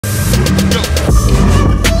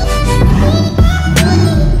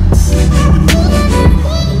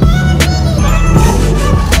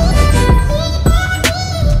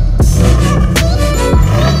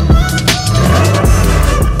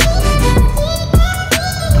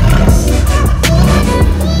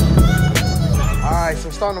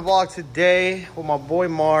starting the vlog today with my boy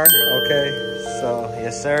Mar. Okay, so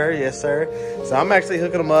yes sir. So I'm actually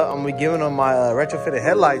hooking him up. I'm gonna be giving him my retrofitted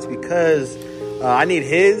headlights because I need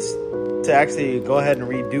his to actually go ahead and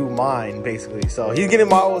redo mine, basically. So he's getting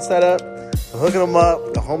my old setup. I'm hooking him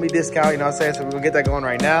up, the homie discount, you know what I'm saying? So we're gonna get that going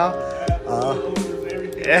right now.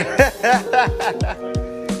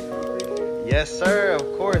 Yes, sir, of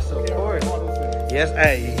course. Yes,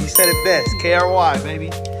 hey, he said it best, KRY,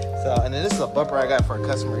 baby. So, and then this is a bumper I got for a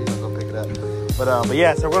customer. He's gonna go pick it up. But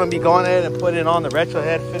yeah, so we're gonna be going in and putting on the retro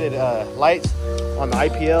head fitted lights on the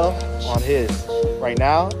IPL on his right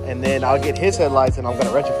now, and then I'll get his headlights and I'm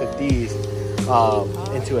gonna retrofit these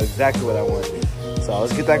into exactly what I want. So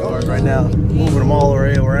let's get that going right now. Moving them all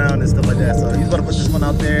around and stuff like that. So he's gonna put this one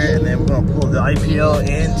out there, and then we're gonna pull the IPL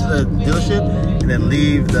into the dealership, and then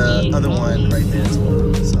leave the other one right there as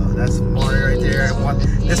well. So that's Mario right there.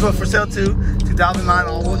 This one's for sale too. 2009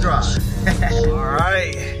 all-wheel drive. All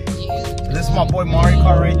right. So this is my boy Mario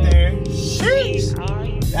car right there. Sheesh.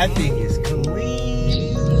 That thing is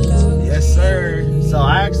clean. Yes, sir. So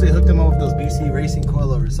I actually hooked him up with those BC Racing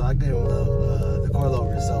coilovers. So I gave him the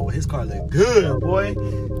coilovers. So his car looked good, boy.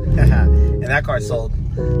 And that car sold.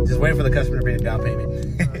 Just waiting for the customer to pay the down payment.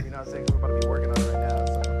 You know what I'm saying? We're about to be working on it right now.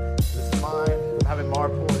 So this is mine. I'm having Mar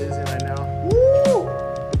pull his in right now. Woo!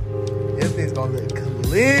 This thing's gonna look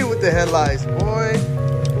clean with the headlights, boy.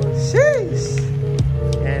 Sheesh.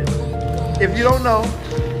 And if you don't know,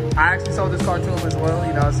 I actually sold this car to him as well,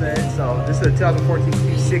 you know what I'm saying? So this is a 2014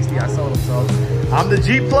 Q60 I sold him. So I'm the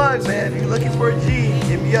G plug, man. If you're looking for a G,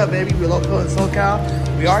 hit me up, baby. We're local in SoCal.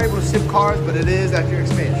 We are able to ship cars, but it is at your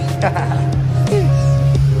expense. That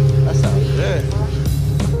sounds good.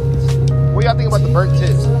 What y'all think about the burnt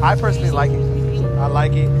tips? I personally like it. I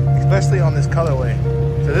like it, especially on this colorway.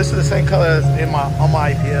 So this is the same color as on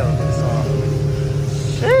my IPL. So,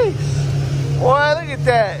 sheesh. Boy, look at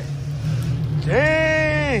that.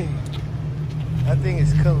 Dang. That thing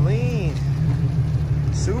is clean.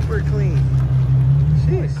 Super clean.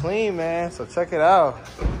 Sheesh. Clean, man. So check it out.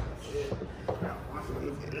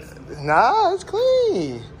 Nah, it's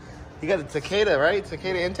clean. You got the Takeda, right?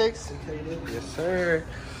 Takeda intakes? Takeda. Yes, sir.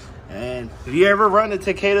 And if you ever run the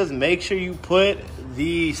Takedas, make sure you put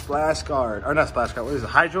the splash guard, or not splash guard, what is it,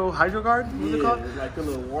 hydro guard? What's it called? Like a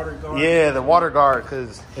little water guard. Yeah, the water guard,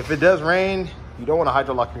 because if it does rain, you don't want to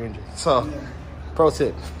hydro lock your engine. So, pro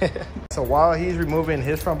tip. So while he's removing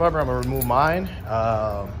his front bumper, I'm gonna remove mine.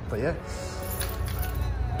 But yeah.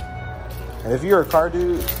 And if you're a car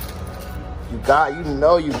dude, you gotta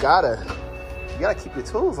keep your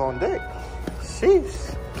tools on deck.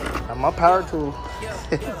 Sheesh. Got my power tool.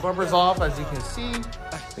 Bumpers off, as you can see.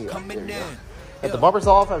 Got the bumpers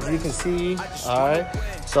off, as you can see. All right.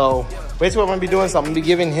 So basically what I'm gonna be doing is I'm gonna be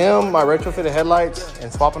giving him my retrofitted headlights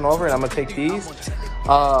and swapping over, and I'm gonna take these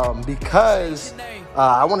because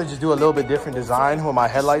I want to just do a little bit different design with my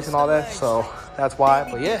headlights and all that. So that's why.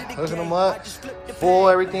 But yeah, hooking them up, full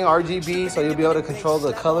everything RGB, so you'll be able to control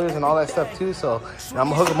the colors and all that stuff too. So I'm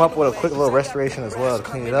gonna hook them up with a quick little restoration as well to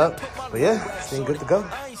clean it up. But yeah, it's been good to go.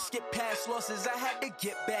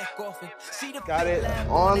 Got it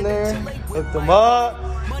on there, hooked them up.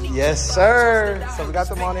 Yes, sir. So we got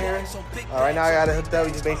them on here. Right now I got it hooked up.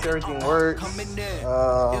 We just make sure everything works.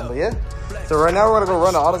 But yeah. So right now we're gonna go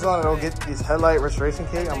run the AutoZone and go get this headlight restoration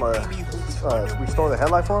kit. I'm gonna restore the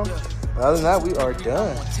headlight for him. But other than that, we are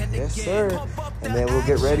done. Yes, sir. And then we'll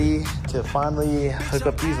get ready to finally hook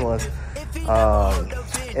up these ones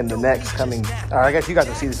in the next coming. I guess you guys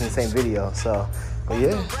will see this in the same video. So, but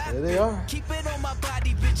yeah, there they are.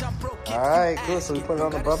 All right, cool. So we put it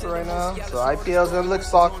on the bumper right now. So IPL's gonna look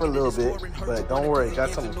soft for a little bit, but don't worry, got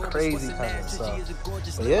something crazy coming. So,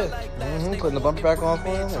 but yeah, putting the bumper back on for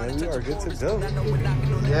him, and we are good to go.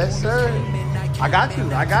 Yes, sir. I got you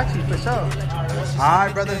for sure. All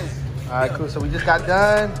right, brother. All right, cool. So we just got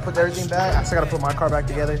done, put everything back. I still gotta put my car back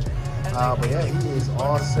together. But yeah, he is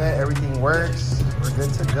all set. Everything works. We're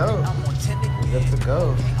good to go. We're good to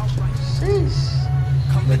go. Sheesh.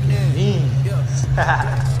 Looking mean. Yes,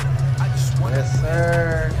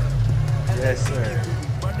 sir. Yes, sir.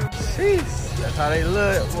 Sheesh. That's how they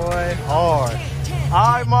look, boy. Hard.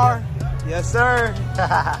 All right, Mar. Yes, sir.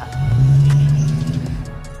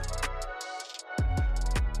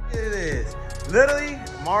 It is. Literally,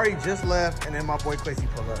 Mari just left, and then my boy Quincy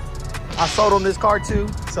pulled up. I sold him this car too,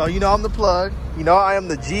 so you know I'm the plug. You know I am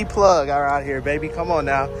the G plug around here, baby. Come on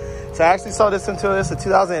now. So I actually sold this into this in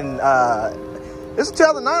 2000. This is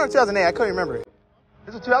 2009 or 2008. I couldn't remember.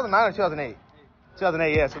 This is 2009 or 2008.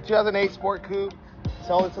 2008, yeah. So 2008 Sport Coupe.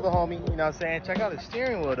 Sold it to the homie. You know what I'm saying? Check out the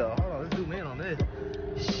steering wheel though. Hold on, let's zoom in on this.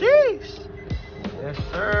 Sheesh. Yes,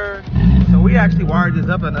 sir. So we actually wired this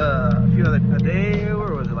up a day,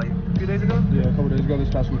 or was it like a few days ago? Yeah, a couple days ago, this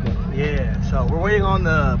past weekend. Yeah, so we're waiting on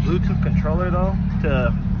the Bluetooth controller though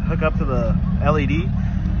to hook up to the LED.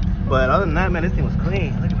 But other than that, man, this thing was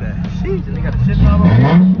clean. Look at that. Sheesh, and they got a shit knob on it.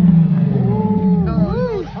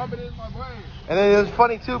 And then it was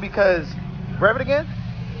funny too because, rev it again,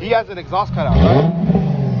 he has an exhaust cutout, right?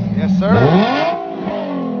 Yes, sir.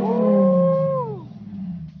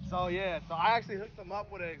 So yeah, so I actually hooked him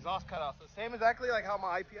up with an exhaust cutout. So same exactly like how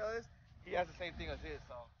my IPL is, he has the same thing as his,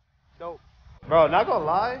 so dope. Bro, not gonna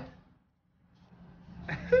lie,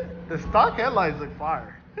 the stock headlights look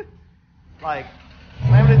fire. Like,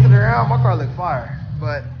 slamming into the ground, my car look fire.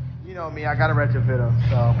 But, you know me, I gotta retrofit them.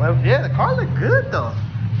 So, but yeah, the car look good though.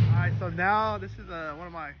 Alright, so now this is one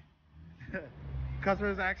of my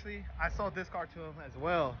customers actually. I sold this car to him as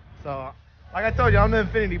well. So, like I told you, I'm the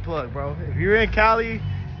Infiniti plug, bro. If you're in Cali,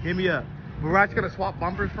 hit me up. We're actually gonna swap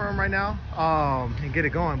bumpers for him right now, and get it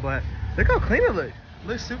going. But look how clean it looks.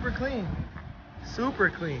 Looks super clean. Super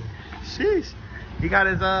clean. Sheesh. He got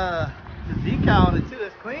his decal on it too.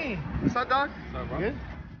 It's clean. What's up, dog? What's up, bro? Good?